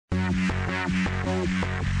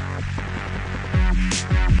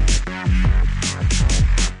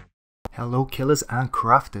Hello killers and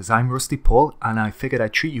crafters, I'm Rusty Paul and I figured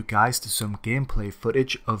I'd treat you guys to some gameplay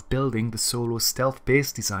footage of building the solo stealth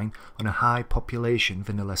base design on a high population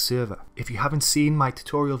vanilla server. If you haven't seen my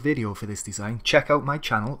tutorial video for this design, check out my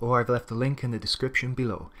channel or I've left a link in the description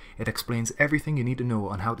below. It explains everything you need to know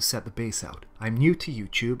on how to set the base out. I'm new to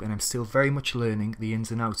YouTube and I'm still very much learning the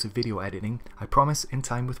ins and outs of video editing. I promise in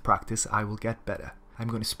time with practice I will get better. I'm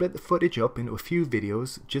going to split the footage up into a few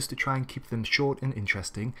videos just to try and keep them short and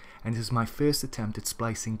interesting, and this is my first attempt at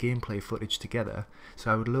splicing gameplay footage together,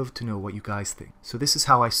 so I would love to know what you guys think. So this is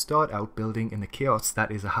how I start out building in the chaos that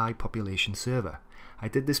is a high population server. I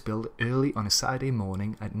did this build early on a Saturday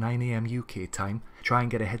morning at 9 AM UK time to try and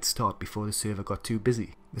get a head start before the server got too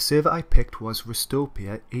busy. The server I picked was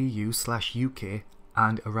Rustopia EU/UK,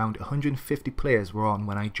 and around 150 players were on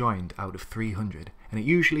when I joined out of 300, and it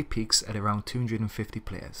usually peaks at around 250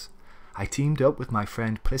 players. I teamed up with my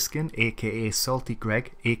friend Pliskin, aka Salty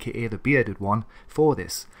Greg, aka the Bearded One, for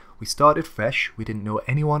this. We started fresh, we didn't know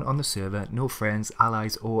anyone on the server, no friends,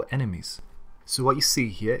 allies or enemies. So what you see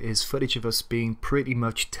here is footage of us being pretty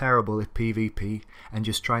much terrible at PvP and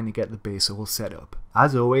just trying to get the base all set up.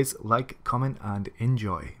 As always, like, comment and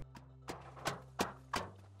enjoy.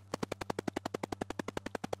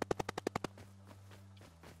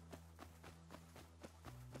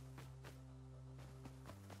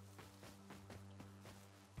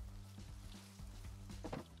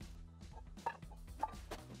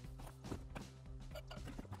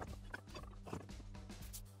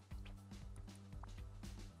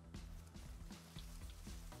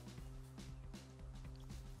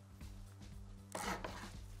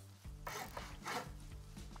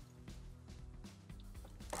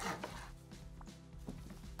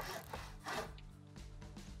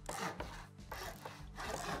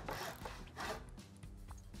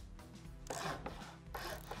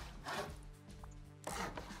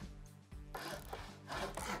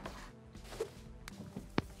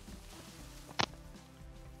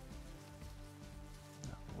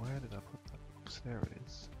 Where did I put that box? There it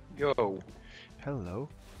is. Yo. Hello.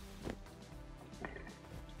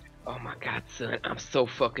 Oh my god, son, I'm so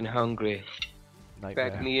fucking hungry. Nightmare.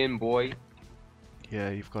 Back me in, boy. Yeah,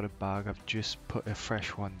 you've got a bag. I've just put a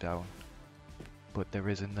fresh one down. But there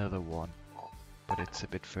is another one. But it's a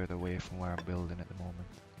bit further away from where I'm building at the moment.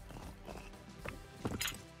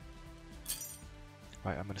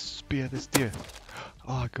 Right, I'm gonna spear this deer.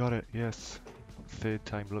 Oh, I got it, yes. Third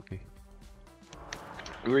time lucky.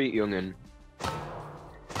 Great, youngin.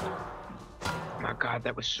 My god,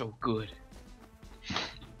 that was so good.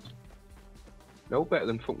 No better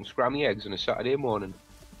than fucking scrammy eggs on a Saturday morning.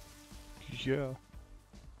 Yeah.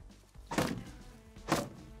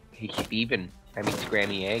 Hey, Steven, I mean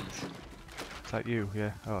scrammy eggs. Is that you?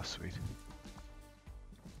 Yeah. Oh, sweet.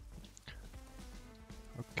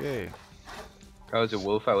 Okay. That was a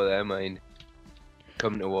wolf out there, mind.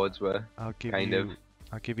 Coming towards where? I'll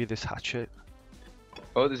give you this hatchet.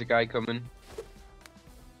 Oh, there's a guy coming.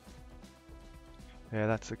 Yeah,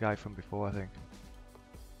 that's the guy from before, I think.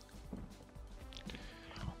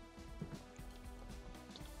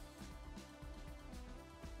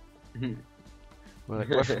 Well,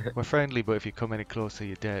 we're friendly, but if you come any closer,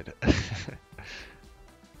 you're dead.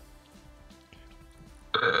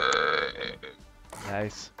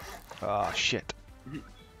 Nice. Oh shit.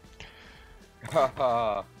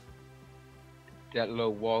 Haha. That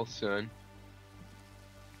little wall, son.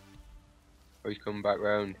 Oh, he's coming back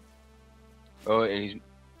round. Oh, and he's...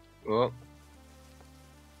 Oh. I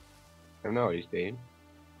don't know what he's doing.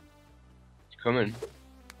 He's coming.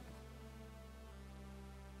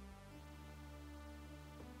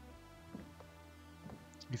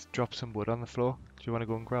 He's dropped some wood on the floor. Do you want to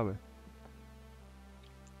go and grab it?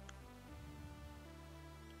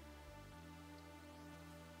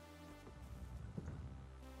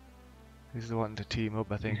 He's the one to team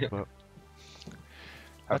up, I think, but...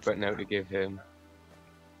 I've got now to give him.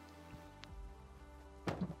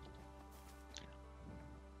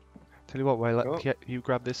 Tell you what, while you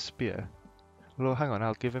grab this spear. Well, hang on,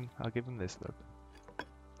 I'll give him this, look.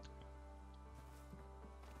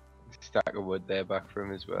 Stack of wood there back for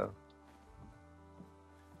him as well.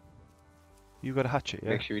 You got a hatchet,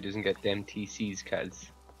 yeah? Make sure he doesn't get them TCs, cuz.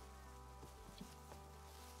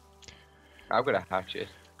 I've got a hatchet.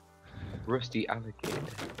 Rusty alligator.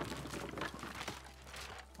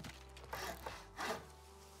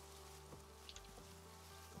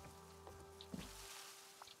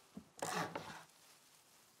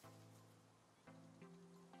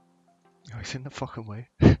 Oh, he's in the fucking way.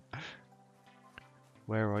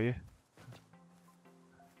 Where are you?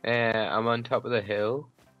 I'm on top of the hill.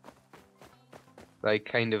 like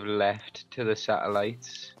kind of left to the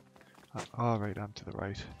satellites. Oh, right, I'm to the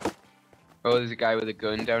right. Oh, there's a guy with a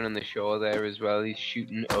gun down on the shore there as well. He's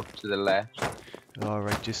shooting up to the left.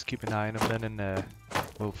 Alright, just keep an eye on him then, and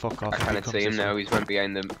we'll fuck off I if he can't comes see him this now. way. He's went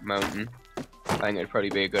behind the mountain. I think it'd probably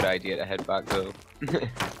be a good idea to head back though. Right,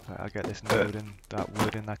 I'll get this node and that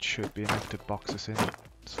wood, and that should be enough to box us in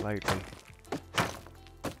slightly.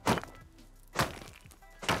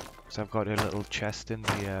 So I've got a little chest in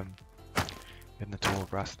the tall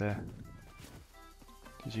grass there.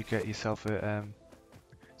 Did you get yourself a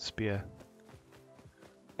spear?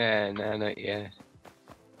 No, not yet.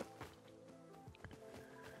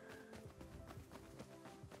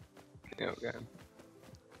 Okay.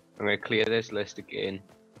 I'm gonna clear this list again.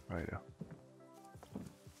 Right.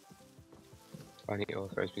 I need to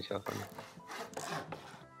authorize myself on it.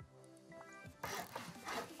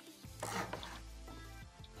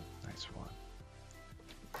 Nice one.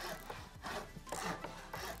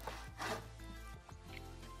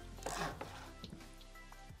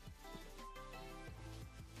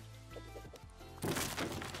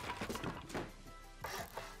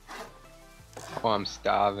 Oh, I'm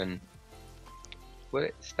starving.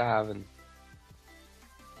 What? Starving.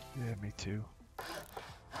 Yeah, me too.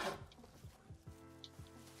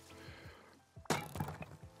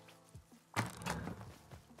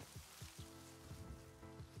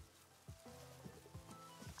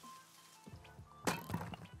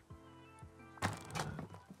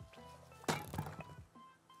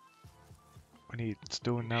 We need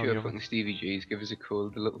stone now. Sure, You fucking Stevie G's give us a call,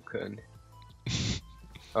 the little cunt.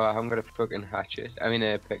 Oh, I haven't got a fucking hatchet. I mean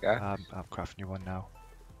a pickaxe. I'm crafting you one now.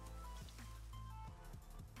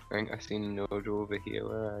 I think I seen a node over here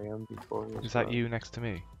where I am before. Is that you next to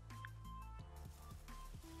me?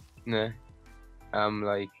 No. I'm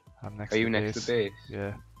like. I'm next Are to you the next base. to the base?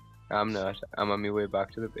 Yeah. I'm not. I'm on my way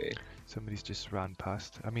back to the base. Somebody's just ran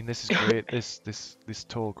past. I mean, this is great. this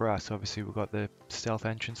tall grass. Obviously, we've got the stealth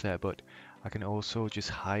entrance there, but I can also just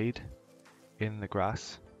hide in the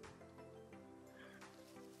grass.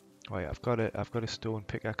 Right, I've got a stone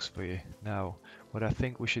pickaxe for you. Now, what I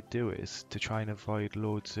think we should do is to try and avoid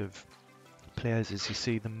loads of players. As you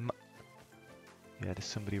see them. Yeah, there's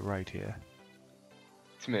somebody right here.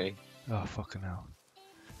 It's me. Oh fucking hell!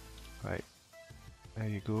 Right, there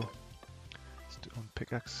you go. Stone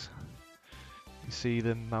pickaxe. You see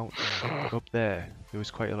the mountain up there? There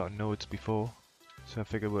was quite a lot of nodes before, so I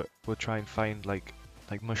figure we'll try and find like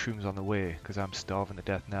mushrooms on the way, because I'm starving to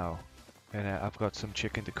death now, and I've got some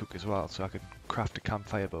chicken to cook as well, so I can craft a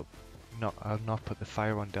campfire. But I'll not put the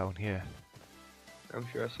fire on down here. I'm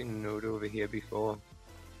sure I've seen a node over here before.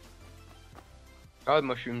 Oh, the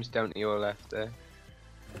mushrooms down to your left there.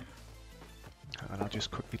 And I'll just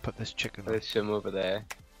quickly put this chicken on, There's some over there.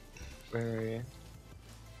 Where are you?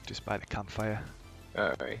 just by the campfire.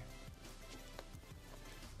 Alright.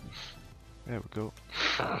 There we go.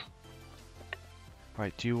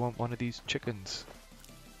 Right, do you want one of these chickens?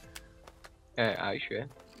 I sure.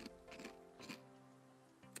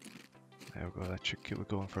 There we go, that should keep it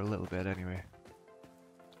going for a little bit anyway.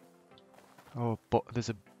 Oh, but there's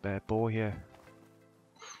a boar here.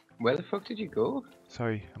 Where the fuck did you go?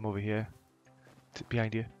 Sorry, I'm over here.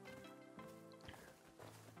 Behind you.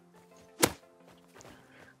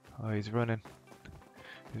 Oh, he's running.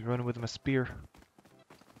 He's running with my spear.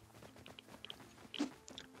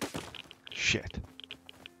 Shit.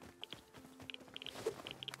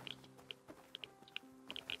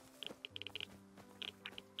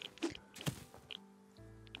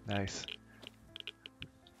 Nice.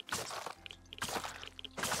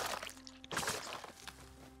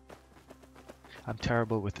 I'm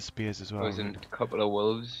terrible with the spears as well. There's a couple of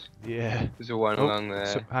wolves. Yeah. There's a one Oh, along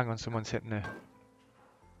there. hang on, someone's hitting a...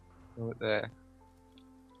 Right there.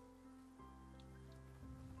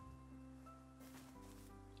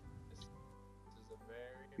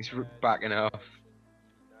 He's backing off.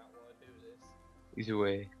 He's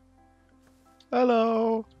away.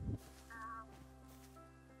 Hello!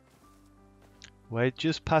 We're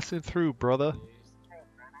just passing through, brother.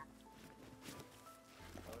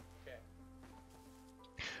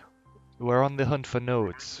 We're on the hunt for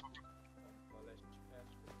nodes.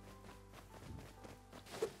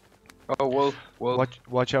 Oh, wolf, wolf,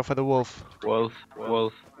 Watch out for the wolf. wolf,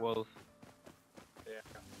 wolf, wolf.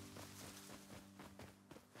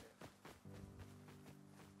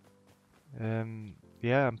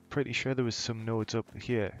 Yeah, I'm pretty sure there was some nodes up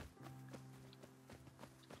here.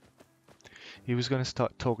 He was gonna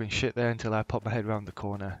start talking shit there until I popped my head around the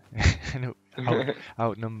corner and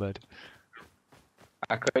outnumbered.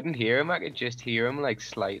 I couldn't hear him. I could just hear him like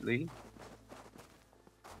slightly.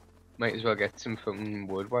 Might as well get some fucking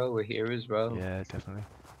wood while we're here as well. Yeah, definitely.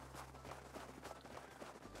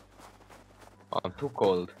 Oh, I'm too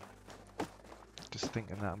cold. Just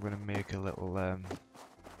thinking that I'm gonna make a little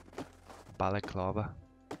balaclava.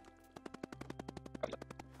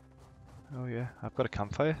 Oh yeah, I've got a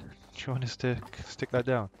campfire. Do you want us to stick that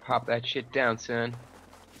down? Pop that shit down, son.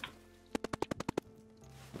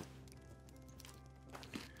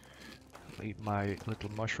 I'll eat my little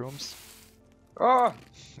mushrooms. Oh,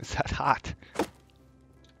 Is that hot?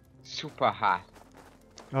 super hot.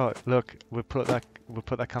 Oh look, we'll put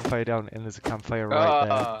that campfire down, and there's a campfire right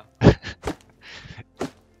Oh, there.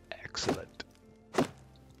 Excellent.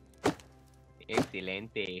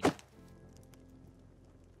 excelente.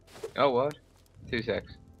 Oh, what? 2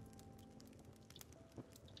 secs.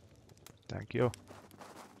 Thank you.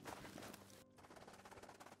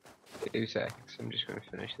 2 secs. I'm just gonna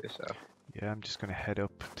finish this off. Yeah, I'm just gonna head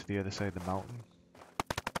up to the other side of the mountain.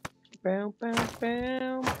 Bow, bow,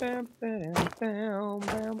 bow, bow, bow, bow, bow,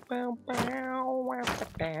 bow, bow,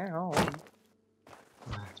 bow.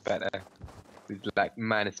 Oh, it's better. It's like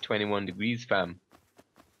minus 21 degrees, fam.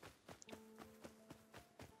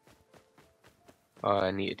 Oh, I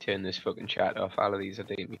need to turn this fucking chat off. All of these are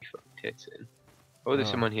dating me fucking tits in. Oh, there's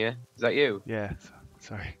Oh. someone here. Is that you? Yeah,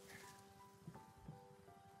 sorry.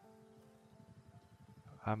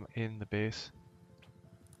 I'm in the base.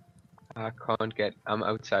 I can't get. I'm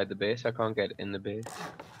outside the base. I can't get in the base.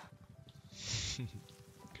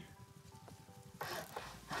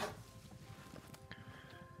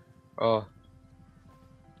 Oh.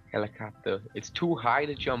 Helicopter. It's too high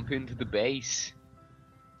to jump into the base.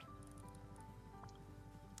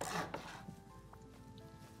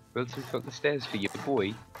 Build some fucking stairs for your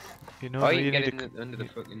boy. You know, Oh, you you can need get in under the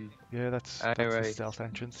fucking. Yeah, that's Aye, the right. stealth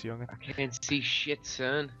entrance, youngin. I can't see shit,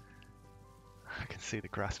 son. I can see the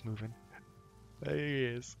grass moving. There he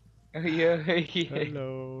is. Oh yeah, yeah.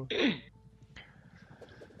 Hello.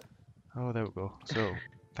 Oh, there we go. So,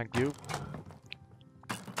 thank you.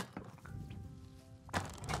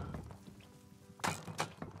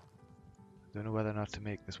 Don't know whether or not to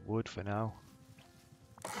make this wood for now.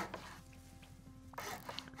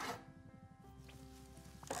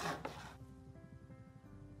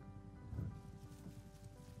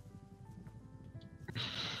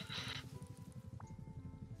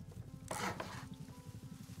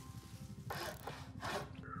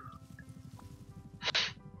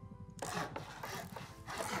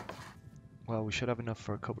 Well, we should have enough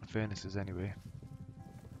for a couple of furnaces anyway.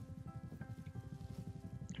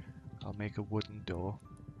 I'll make a wooden door.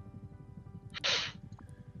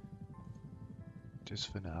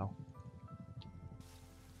 Just for now.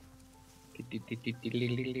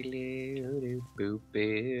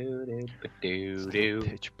 Still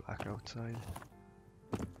pitch black outside.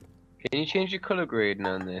 Can you change the color grading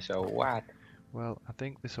on this or what? Well, I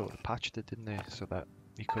think they sort of patched it, didn't they? So that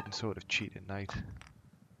you couldn't sort of cheat at night.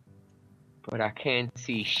 But I can't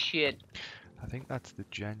see shit. I think that's the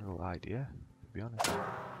general idea, to be honest.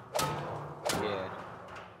 Yeah.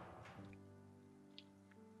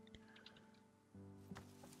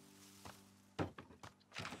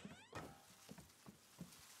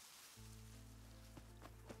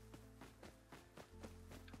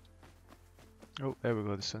 Oh, there we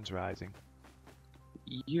go, the sun's rising.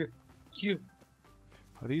 Yeah. Yeah.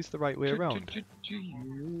 Are these the right way around?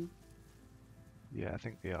 Yeah, I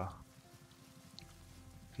think they are.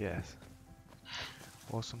 Yes.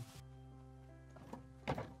 Awesome.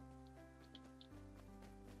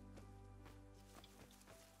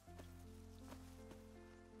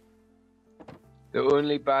 The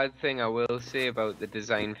only bad thing I will say about the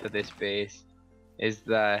design for this base is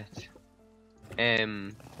that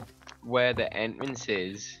where the entrance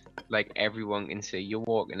is, like everyone can see you're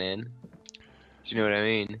walking in. Do you know what I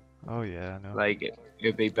mean? Oh yeah, I know. Like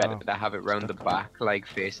it'd be better Oh, to have it round the back, like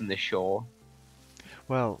facing the shore.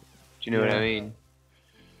 Well, Do you know what I yeah. mean?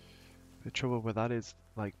 The trouble with that is,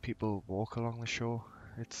 like, people walk along the shore.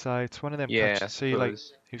 It's one of them Yeah, I patches. See, like,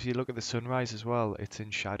 suppose. if you look at the sunrise as well, it's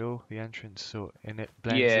in shadow, the entrance, so and it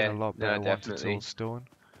blends Yeah, in a lot no, better once it's definitely. all stone.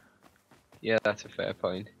 Yeah, that's a fair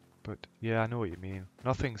point. But yeah, I know what you mean.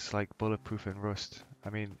 Nothing's like bulletproof in Rust. I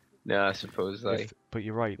mean, No, I suppose like but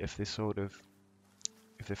you're right. If they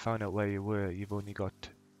found out where you were, you've only got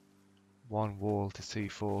one wall to see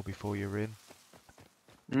for before you're in.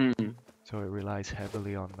 So it relies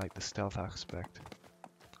heavily on like the stealth aspect.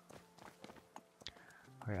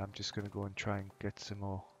 Right, I'm just gonna go and try and get some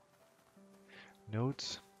more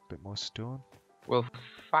nodes, a bit more stone. Well,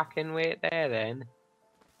 fucking wait there then.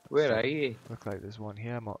 Where So, are you? Look like there's one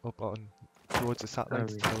here. I'm up on towards the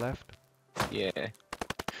satellites to the left. Yeah.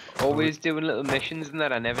 Always doing little missions and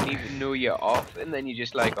that I never even know you're off, and then you're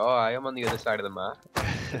just like, oh, I am on the other side of the map.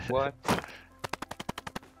 What?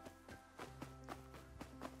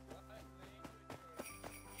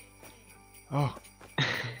 Oh,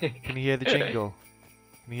 can you hear the jingle?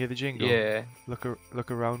 Can you hear the jingle? Yeah.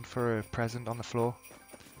 Look around for a present on the floor.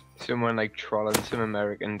 Someone like trolling some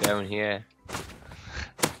American down here.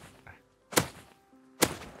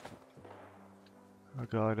 Oh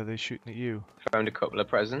god, are they shooting at you? Found a couple of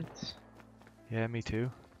presents. Yeah, me too.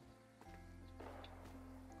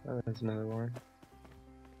 Oh, there's another one.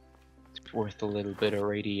 It's worth a little bit of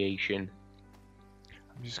radiation.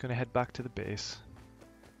 I'm just gonna head back to the base.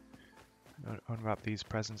 Unwrap these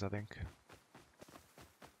presents, I think.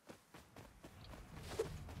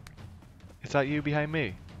 Is that you behind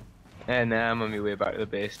me? And now I'm on my way back to the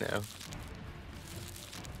base now.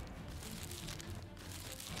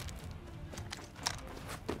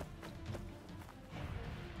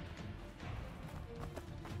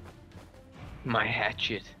 My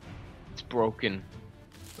hatchet. It's broken.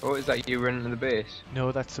 Oh, is that you running to the base?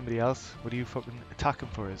 No, that's somebody else. What are you fucking attacking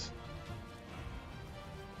for us?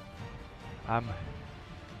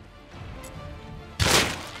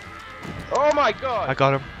 Oh my god! I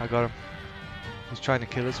got him. He's trying to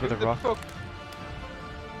kill us with a Who the rock. fuck?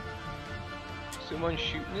 Someone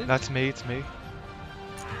shooting us? That's me, it's me.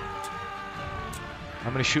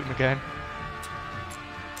 I'm gonna shoot him again.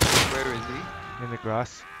 Where is he? In the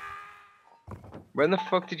grass. When the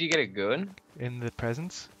fuck did you get a gun? In the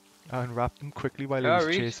presents. I unwrapped him quickly while he Oh, was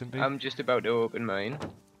Reese, chasing me. I'm just about to open mine.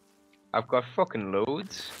 I've got fucking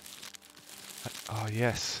loads. Oh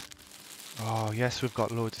yes. Oh yes, we've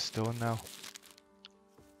got loads of stone now.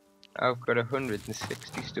 I've got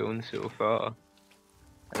 160 stones so far.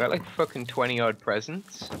 I got like fucking 20 odd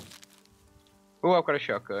presents. Oh, I've got a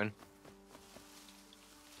shotgun.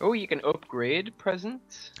 Oh, you can upgrade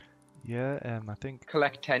presents. Yeah, I think.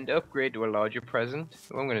 Collect 10 to upgrade to a larger present.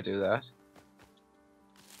 Oh, I'm gonna do that.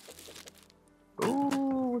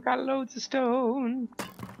 Oh, we got loads of stone.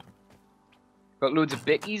 Got loads of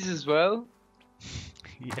bickies as well.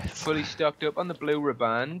 Yes. Fully stocked up on the blue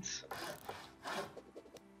ribbons.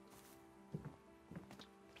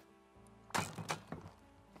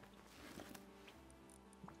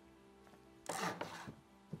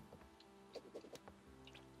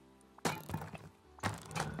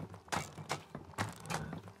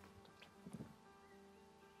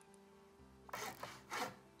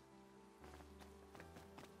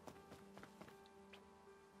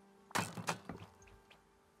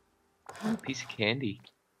 Oh, piece of candy.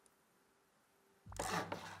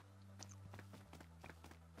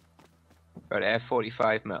 Got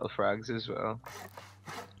F45 metal frags as well.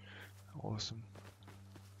 Awesome.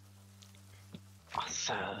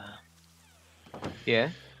 Awesome. Yeah.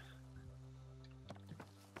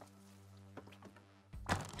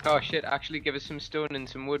 Oh shit, actually give us some stone and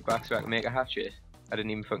some wood back so I can make a hatchet. I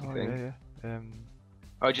didn't even fucking Oh think. yeah, yeah.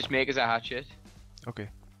 Oh, just make us a hatchet. Okay.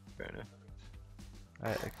 Fair enough.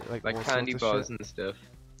 Like Like all candy sorts of bars shit. and stuff.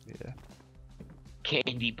 Yeah.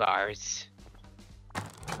 Candy bars.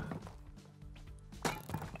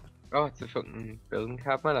 Oh, it's a fucking building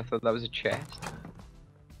cabinet. I thought that was a chest.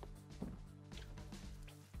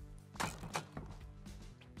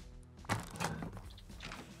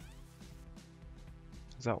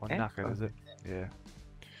 Is that one Yeah, knackered, is it? Yeah.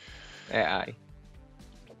 Aye.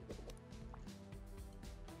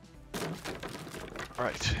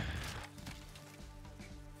 Right.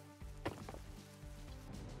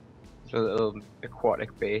 There's a little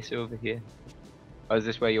aquatic base over here. Oh, is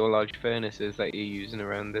this where your large furnace is that you're using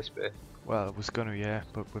around this bit? Well, it was gonna, yeah,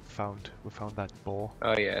 but we found that bore.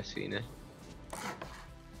 Oh yeah, I've seen it.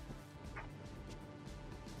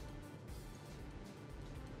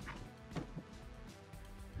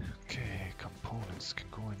 Okay, components can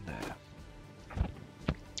go in there.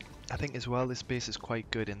 I think as well this base is quite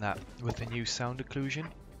good in that with the new sound occlusion,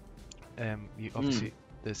 you obviously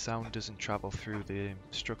the sound doesn't travel through the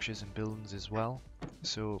structures and buildings as well,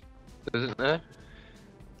 so Doesn't there?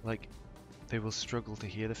 like they will struggle to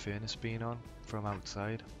hear the furnace being on from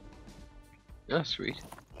outside. Oh, sweet.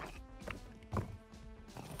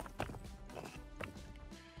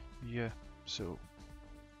 Yeah, so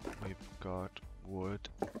we've got wood.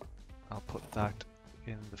 I'll put that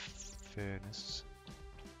in the furnace.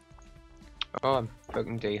 Oh, I'm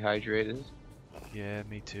fucking dehydrated. Yeah,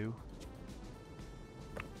 me too.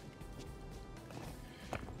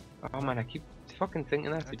 Oh man, I keep fucking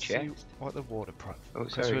thinking that's a Let's see chest. what the water Oh,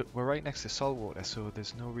 because sorry. we're right next to salt water, so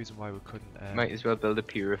there's no reason why we couldn't. Might as well build a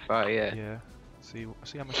purifier. Yeah. See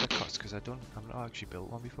how much that costs, because I've not actually built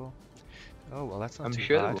one before. Oh well, that's not I'm too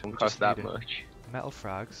sure bad. it We won't just cost that need much. metal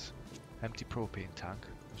frags, empty propane tank,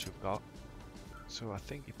 which we've got. So I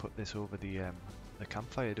think you put this over the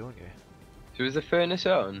campfire, don't you? So is the furnace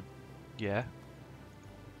on? Yeah.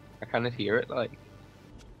 I cannot hear it, like.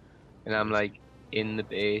 And I'm like in the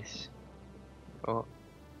base. Oh,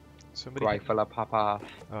 Somebody. rifle a pop off.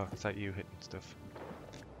 Oh, is that you hitting stuff?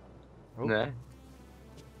 Oh. No.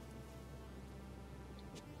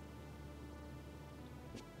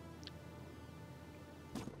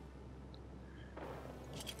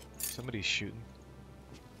 Somebody's shooting.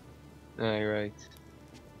 Right.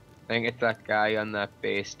 I think it's that guy on that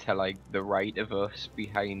base to like the right of us,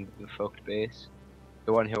 behind the fucked base.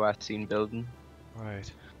 The one who I've seen building.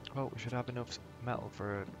 Right. Well, we should have enough metal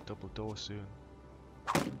for a double door soon.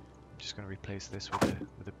 I'm just gonna replace this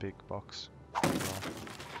with a big box.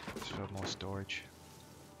 Just for more storage.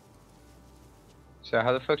 So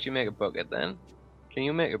how the fuck do you make a bucket then? Can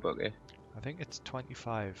you make a bucket? I think it's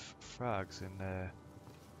 25 frags in there.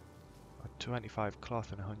 25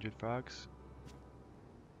 cloth and 100 frags.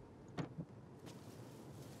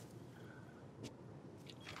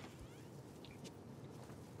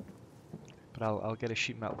 But I'll get a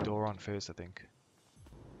sheet metal door on first, I think.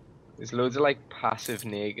 There's loads of like passive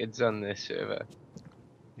nakeds on this server.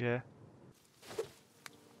 Yeah.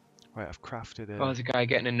 Right, I've crafted Oh, a... there's a guy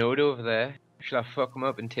getting a node over there. Should I fuck him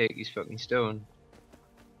up and take his fucking stone?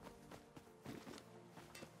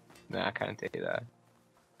 Nah, I can't take that.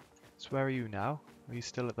 So where are you now? Are you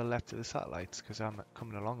still at the left of the satellites? Because I'm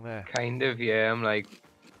coming along there. Kind of, yeah. I'm like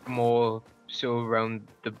more so around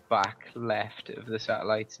the back left of the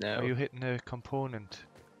satellites now. Are you hitting a component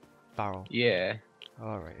barrel? Yeah.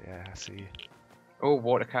 Alright, yeah, I see. Oh,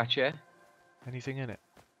 water catcher. Anything in it?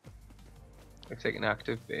 Looks like an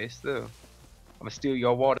active base though. I'm gonna steal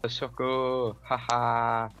your water, sucker.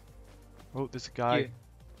 Haha. Oh, there's a guy. Yeah.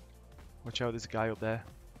 Watch out, there's a guy up there.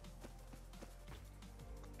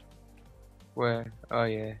 Where? Oh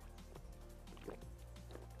yeah.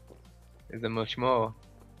 Is there much more?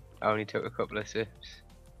 I only took a couple of sips.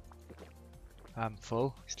 I'm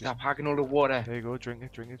full. Stop hacking all the water. There you go, drink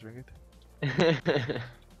it, drink it, drink it.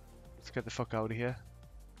 Let's get the fuck out of here.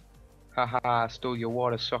 Haha, stole your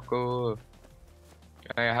water, sucker.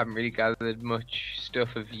 I haven't really gathered much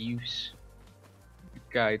stuff of use.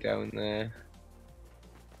 Guy down there.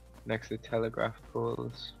 Next to the telegraph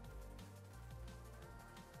poles.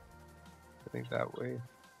 I think that way.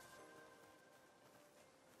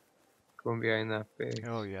 Going behind that base.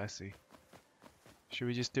 Oh yeah, I see. Should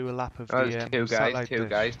we just do a lap of Oh, the there's two satellite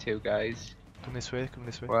guys, dish? two guys. Come this way, come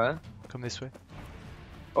this way. What? Come this way.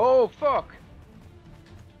 Oh fuck!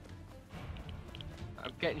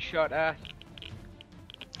 I'm getting shot at.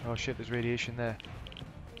 Oh shit, there's radiation there.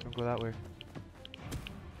 Don't go that way.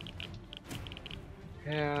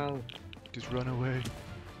 Hell. Just run away.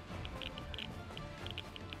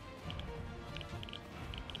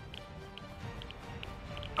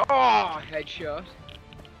 Oh, headshot.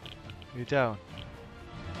 You're down.